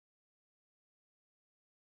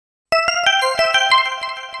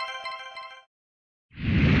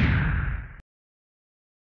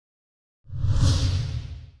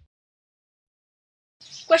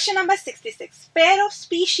Question number 66. Pair of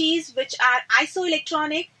species which are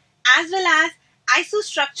isoelectronic as well as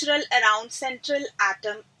isostructural around central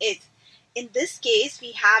atom is. In this case,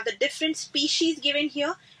 we have the different species given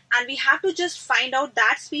here and we have to just find out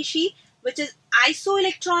that species which is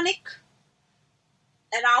isoelectronic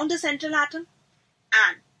around the central atom,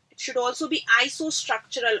 and it should also be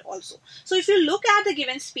isostructural also. So if you look at the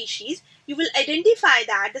given species, you will identify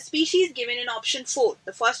that the species given in option 4.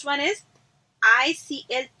 The first one is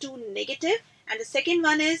ICl2 negative and the second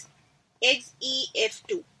one is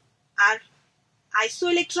XEF2 are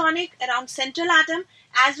isoelectronic around central atom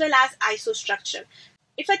as well as isostructural.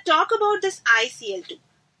 If I talk about this ICl2,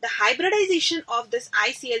 the hybridization of this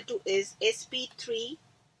ICl2 is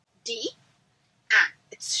sp3d and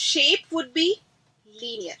its shape would be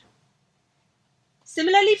linear.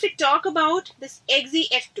 Similarly, if we talk about this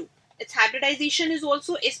XEF2, its hybridization is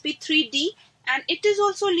also sp3d and it is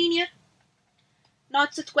also linear. Now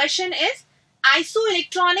the question is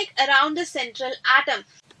isoelectronic around the central atom.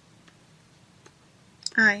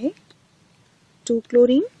 I 2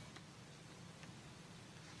 chlorine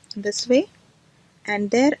this way, and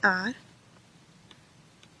there are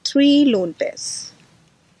 3 lone pairs.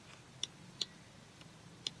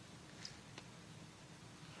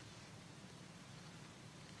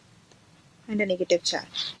 And a negative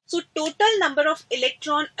charge. So total number of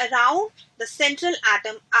electron around the central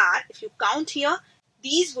atom are, if you count here,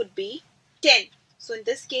 these would be 10. So in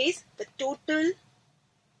this case, the total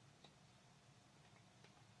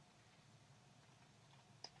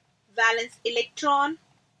valence electron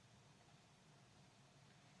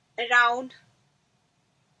around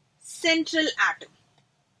central atom,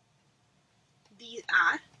 these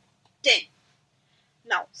are 10.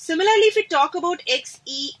 Now similarly, if we talk about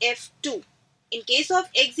XEF2, in case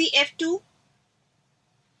of XEF2,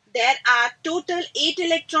 there are total 8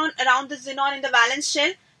 electron around the xenon in the valence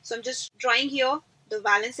shell. So I'm just drawing here the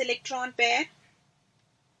valence electron pair,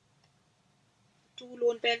 2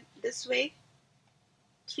 lone pair this way,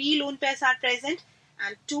 3 lone pairs are present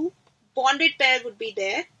and 2 bonded pair would be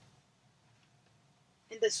there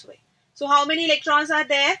in this way. So how many electrons are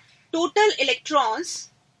there? Total electrons,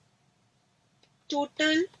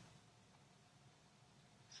 total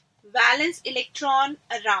valence electron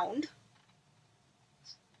around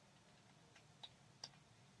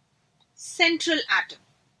central atom,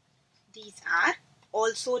 these are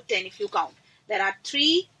also 10 if you count. There are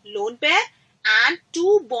 3 lone pair and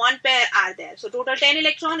 2 bond pair are there. So total 10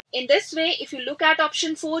 electron. In this way, if you look at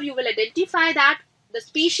option 4, you will identify that the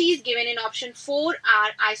species given in option 4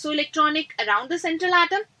 are isoelectronic around the central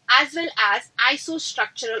atom as well as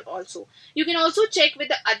isostructural also. You can also check with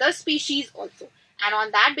the other species also. And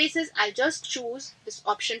on that basis, I'll just choose this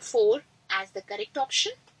option 4 as the correct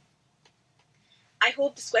option. I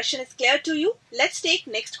hope this question is clear to you. Let's take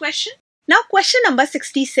next question. Now question number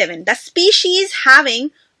 67. The species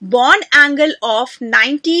having bond angle of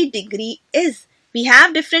 90 degree is. We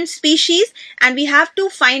have different species and we have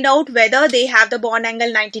to find out whether they have the bond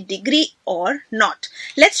angle 90 degree or not.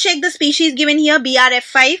 Let's check the species given here,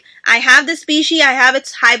 BRF5. I have the species, I have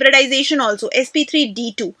its hybridization also,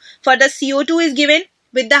 sp3d2. For the CO2 is given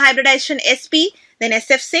with the hybridization sp, then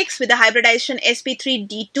SF6 with the hybridization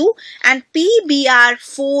sp3d2 and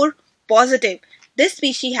PBr4 positive. This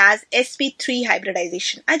species has sp3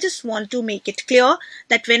 hybridization. I just want to make it clear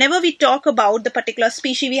that whenever we talk about the particular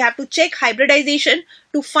species, we have to check hybridization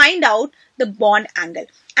to find out the bond angle.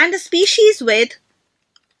 And the species with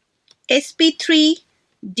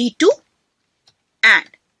sp3d2 and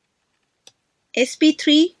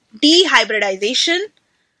sp3 dehybridization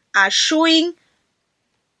are showing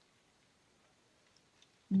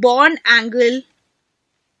bond angle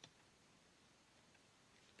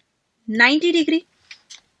 90 degree.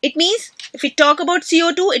 It means if we talk about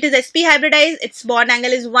CO2, it is sp hybridized, its bond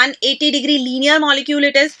angle is 180 degree linear molecule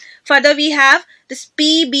it is. Further we have this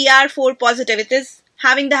PBr4 positive, it is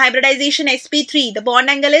having the hybridization sp3, the bond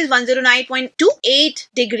angle is 109.28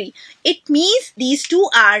 degree. It means these two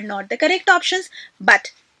are not the correct options,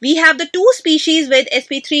 but we have the 2 species with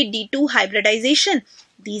sp3d2 hybridization.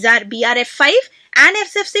 These are BRF5 and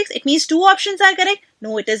SF6. It means 2 options are correct.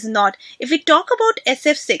 No, it is not. If we talk about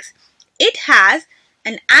SF6, it has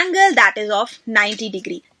an angle that is of 90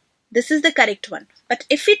 degree. This is the correct one. But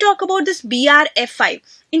if we talk about this BRF5,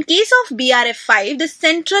 in case of BRF5, the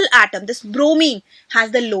central atom, this bromine,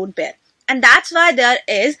 has the lone pair. And that's why there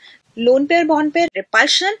is lone pair bond pair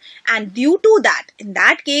repulsion, and due to that, in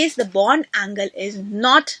that case, the bond angle is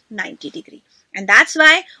not 90 degree. And that's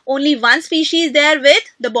why only one species is there with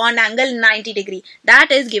the bond angle 90 degree.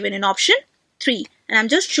 That is given in option 3. And I'm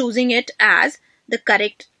just choosing it as the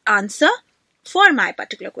correct answer for my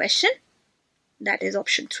particular question. That is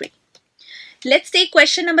option 3. Let's take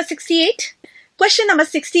question number 68. Question number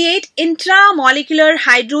 68, intramolecular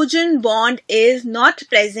hydrogen bond is not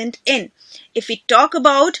present in. If we talk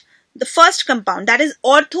about the first compound, that is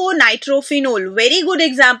orthonitrophenol, very good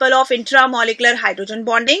example of intramolecular hydrogen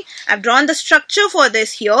bonding. I've drawn the structure for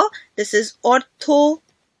this here. This is orthonitrophenol.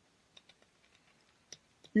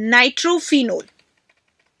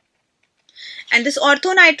 And this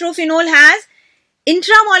orthonitrophenol has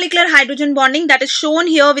intramolecular hydrogen bonding, that is shown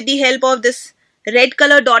here with the help of this red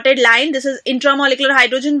color dotted line. This is intramolecular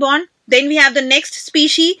hydrogen bond. Then we have the next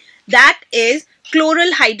species, that is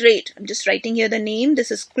chloral hydrate. I'm just writing here the name. This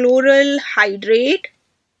is chloral hydrate.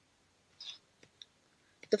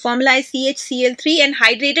 The formula is CHCl3 and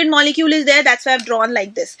hydrated molecule is there. That's why I've drawn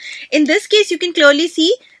like this. In this case, you can clearly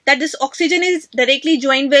see that this oxygen is directly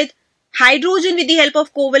joined with hydrogen with the help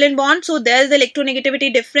of covalent bond. So there is the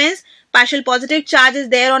electronegativity difference. Partial positive charge is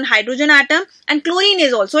there on hydrogen atom, and chlorine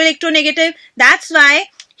is also electronegative. That's why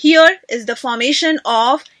here is the formation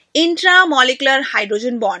of intramolecular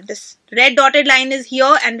hydrogen bond. This red dotted line is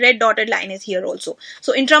here and red dotted line is here also.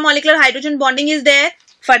 So intramolecular hydrogen bonding is there.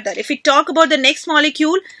 Further, if we talk about the next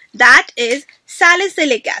molecule, that is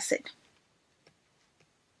salicylic acid.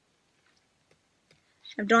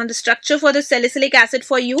 I've drawn the structure for the salicylic acid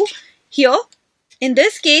for you here. In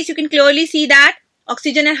this case, you can clearly see that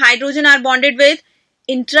oxygen and hydrogen are bonded with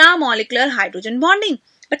intramolecular hydrogen bonding.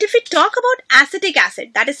 But if we talk about acetic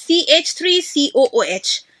acid, that is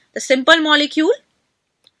CH3COOH, the simple molecule,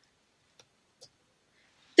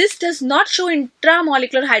 this does not show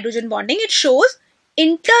intramolecular hydrogen bonding. It shows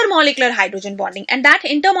intermolecular hydrogen bonding, and that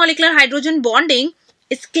intermolecular hydrogen bonding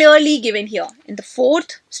is clearly given here in the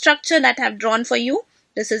fourth structure that I have drawn for you.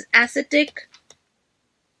 This is acetic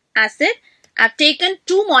acid. I've taken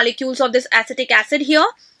 2 molecules of this acetic acid here,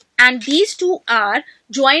 and these 2 are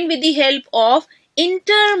joined with the help of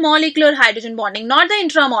intermolecular hydrogen bonding, not the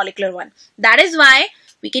intramolecular one. That is why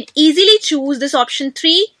we can easily choose this option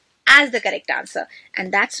 3 as the correct answer.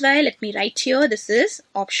 And that's why, let me write here, this is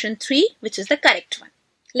option 3, which is the correct one.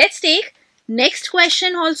 Let's take next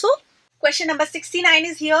question also. Question number 69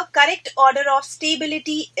 is here. Correct order of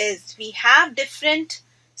stability is, we have different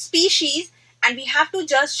species and we have to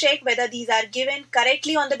just check whether these are given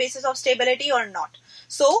correctly on the basis of stability or not.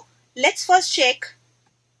 So let's first check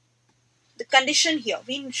the condition here.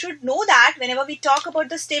 We should know that whenever we talk about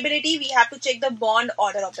the stability, we have to check the bond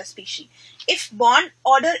order of the species. If bond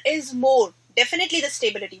order is more, definitely the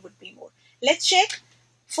stability would be more. Let's check.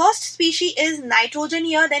 First species is nitrogen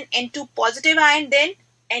here, then N2 positive ion, then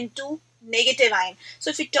N2 negative ion.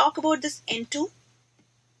 So if we talk about this N2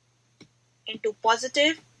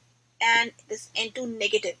 positive and this N2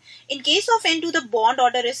 negative. In case of N2, the bond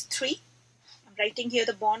order is 3. I'm writing here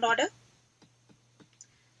the bond order.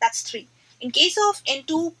 That's 3. In case of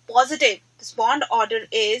N2 positive, this bond order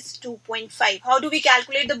is 2.5. How do we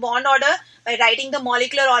calculate the bond order? By writing the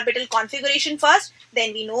molecular orbital configuration first.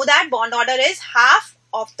 Then we know that bond order is half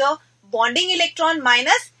of the bonding electron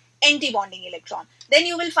minus anti-bonding electron. Then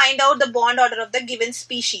you will find out the bond order of the given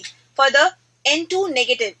species. For the N2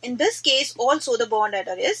 negative, in this case also the bond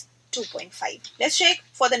order is 2.5. Let's check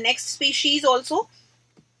for the next species also.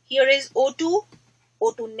 Here is O2,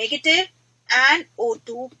 O2 negative and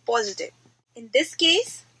O2 positive. In this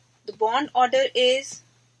case, the bond order is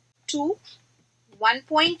 2,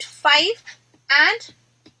 1.5 and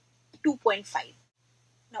 2.5.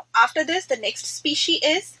 Now after this, the next species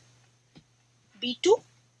is B2,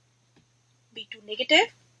 B2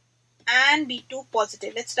 negative and B2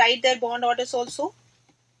 positive. Let's write their bond orders also.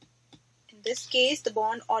 In this case, the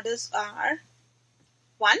bond orders are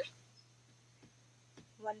 1,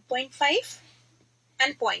 1.5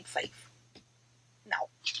 and 0.5. Now,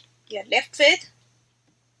 we are left with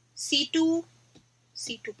C2,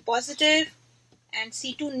 C2 positive and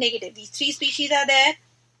C2 negative. These 3 species are there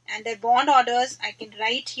and their bond orders I can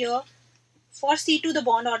write here. For C2, the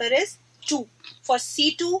bond order is 2. For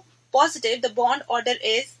C2 positive, the bond order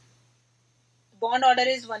is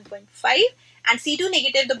 1.5 and C2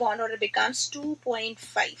 negative, the bond order becomes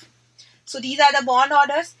 2.5. So these are the bond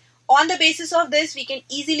orders. On the basis of this, we can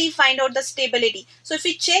easily find out the stability. So if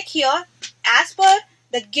we check here, as per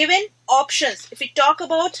the given options, if we talk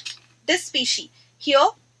about this species, here,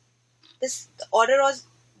 the order was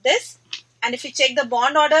this. And if we check the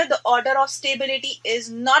bond order, the order of stability is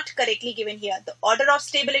not correctly given here. The order of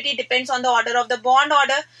stability depends on the order of the bond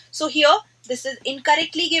order. So here, this is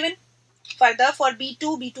incorrectly given. Further, for B2,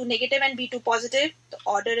 B2 negative and B2 positive, the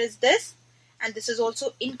order is this. And this is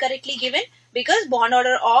also incorrectly given because bond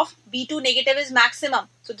order of B2 negative is maximum.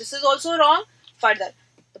 So this is also wrong. Further,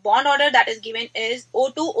 The bond order that is given is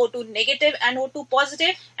O2, O2 negative and O2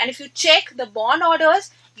 positive. And if you check the bond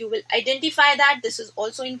orders, you will identify that this is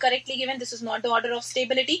also incorrectly given. This is not the order of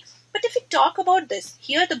stability. But if we talk about this,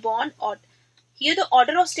 here the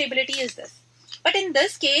order of stability is this. But in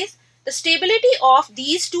this case, the stability of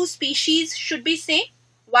these two species should be same.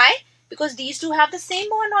 Why? Because these two have the same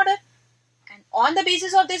bond order. And on the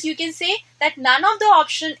basis of this, you can say that none of the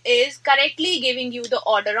option is correctly giving you the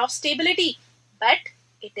order of stability. But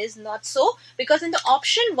it is not so, because in the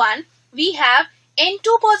option 1, we have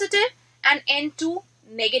N2 positive and N2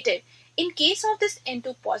 negative. In case of this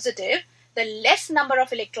N2 positive, the less number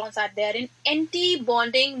of electrons are there in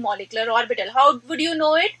anti-bonding molecular orbital. How would you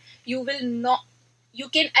know it? You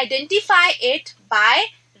can identify it by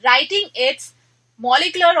writing its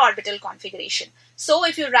molecular orbital configuration. So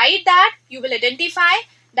if you write that, you will identify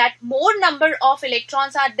that more number of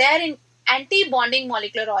electrons are there in anti-bonding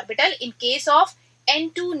molecular orbital in case of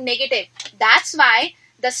N2 negative. That's why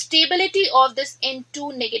the stability of this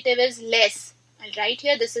N2 negative is less. I'll write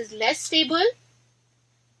here this is less stable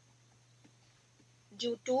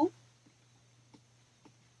due to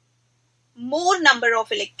more number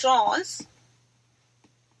of electrons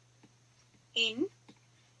in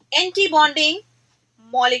anti-bonding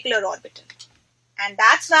molecular orbital. And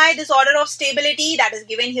that's why this order of stability that is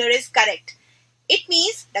given here is correct. It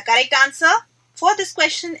means the correct answer for this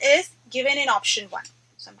question is given in option 1.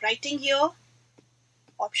 So I'm writing here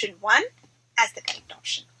option 1 as the correct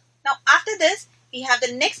option. Now after this, we have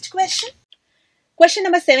the next question. Question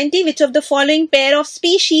number 70. Which of the following pair of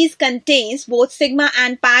species contains both sigma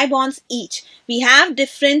and pi bonds each? We have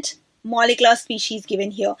different molecular species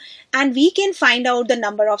given here, and we can find out the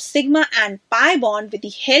number of sigma and pi bond with the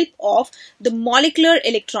help of the molecular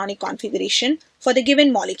electronic configuration for the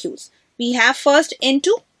given molecules. We have first N2,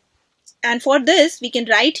 and for this we can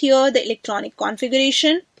write here the electronic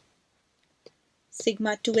configuration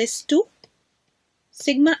sigma 2s2,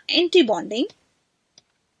 sigma anti-bonding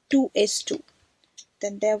 2s2.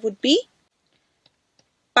 Then there would be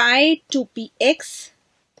pi 2px,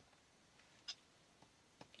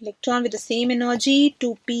 electron with the same energy,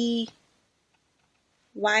 2py,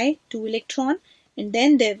 2 electron, and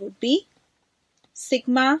then there would be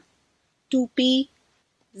sigma 2pz,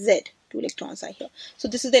 2 electrons are here. So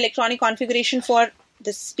this is the electronic configuration for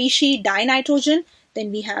the species dinitrogen.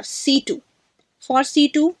 Then we have C2. For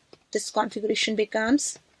C2, this configuration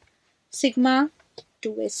becomes sigma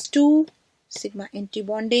 2s2, sigma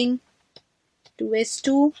anti-bonding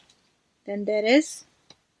 2s2, then there is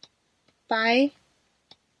pi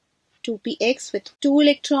 2px with 2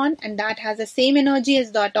 electron, and that has the same energy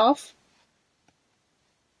as that of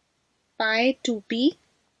pi 2py.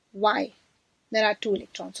 There are 2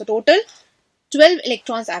 electrons. So total 12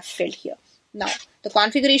 electrons are filled here. Now the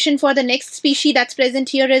configuration for the next species that's present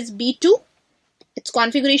here is B2. Its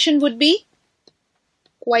configuration would be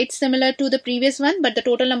quite similar to the previous one, but the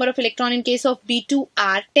total number of electrons in case of B2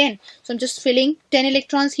 are 10. So I'm just filling 10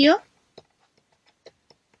 electrons here.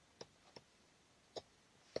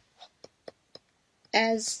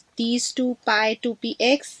 As these two pi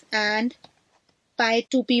 2px and pi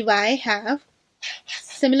 2py have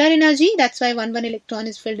similar energy, that's why 1 electron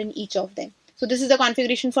is filled in each of them. So this is the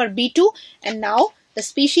configuration for B2, and now the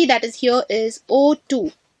species that is here is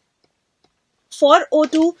O2. For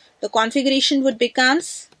O2, the configuration would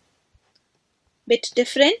becomes bit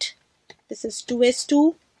different. This is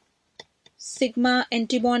 2s2, sigma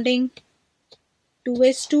antibonding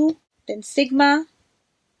 2s2, then sigma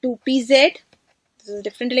 2pz. This is a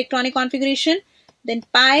different electronic configuration. Then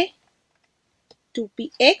pi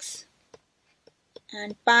 2px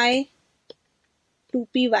and pi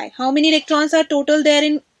 2py. How many electrons are total there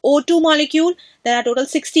in O2 molecule? There are total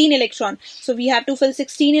 16 electrons. So we have to fill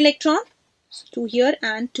 16 electrons. So 2 here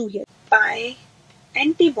and 2 here. Pi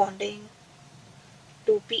anti-bonding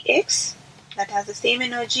 2px, that has the same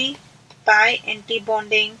energy, pi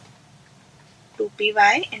anti-bonding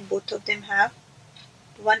 2py, and both of them have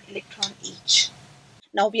 1 electron each.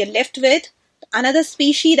 Now we are left with another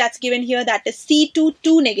species that's given here, that is C2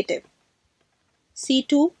 2 negative.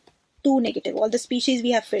 C2 2 negative. All the species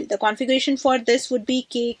we have filled. The configuration for this would be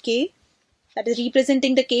KK, that is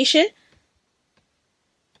representing the K shell.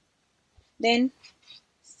 Then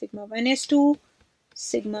sigma 1s2,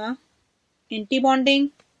 sigma antibonding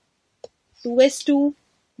 2s2,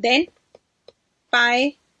 then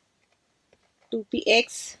pi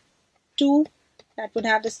 2px 2, that would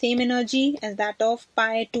have the same energy as that of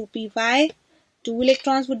pi 2py. 2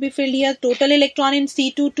 electrons would be filled here. Total electron in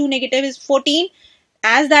C2 2 negative is 14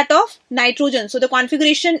 as that of nitrogen. So the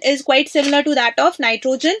configuration is quite similar to that of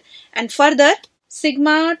nitrogen. And further,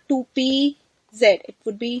 sigma 2pz Z. It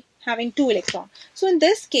would be having 2 electrons. So in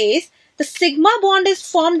this case, the sigma bond is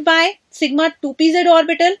formed by sigma 2pz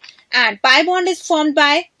orbital and pi bond is formed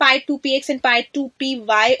by pi 2px and pi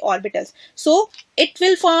 2py orbitals. So it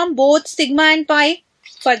will form both sigma and pi.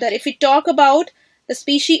 Further, if we talk about the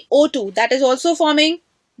species O2, that is also forming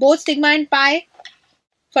both sigma and pi.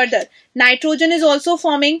 Further, nitrogen is also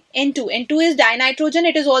forming N2. N2 is dinitrogen.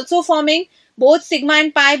 It is also forming both sigma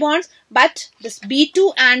and pi bonds. But this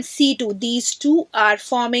B2 and C2, these two are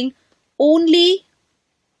forming only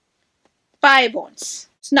pi bonds.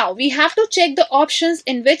 So now we have to check the options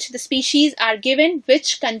in which the species are given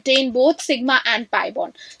which contain both sigma and pi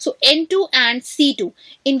bond. So N2 and C2.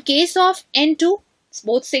 In case of N2,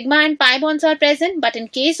 both sigma and pi bonds are present, but in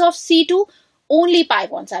case of C2, only pi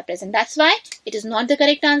bonds are present. That's why it is not the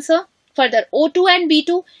correct answer. Further, O2 and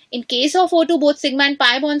B2, in case of O2, both sigma and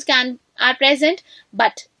pi bonds are present,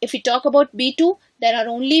 but if we talk about B2, there are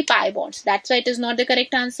only pi bonds. That's why it is not the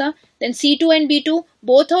correct answer. Then C2 and B2,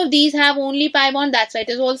 both of these have only pi bond. That's why it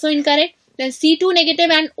is also incorrect. Then C2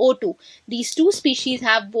 negative and O2, these two species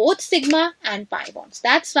have both sigma and pi bonds.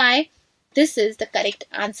 That's why this is the correct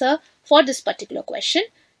answer for this particular question,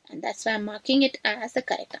 and that's why I'm marking it as the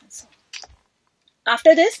correct answer.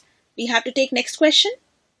 After this, we have to take next question.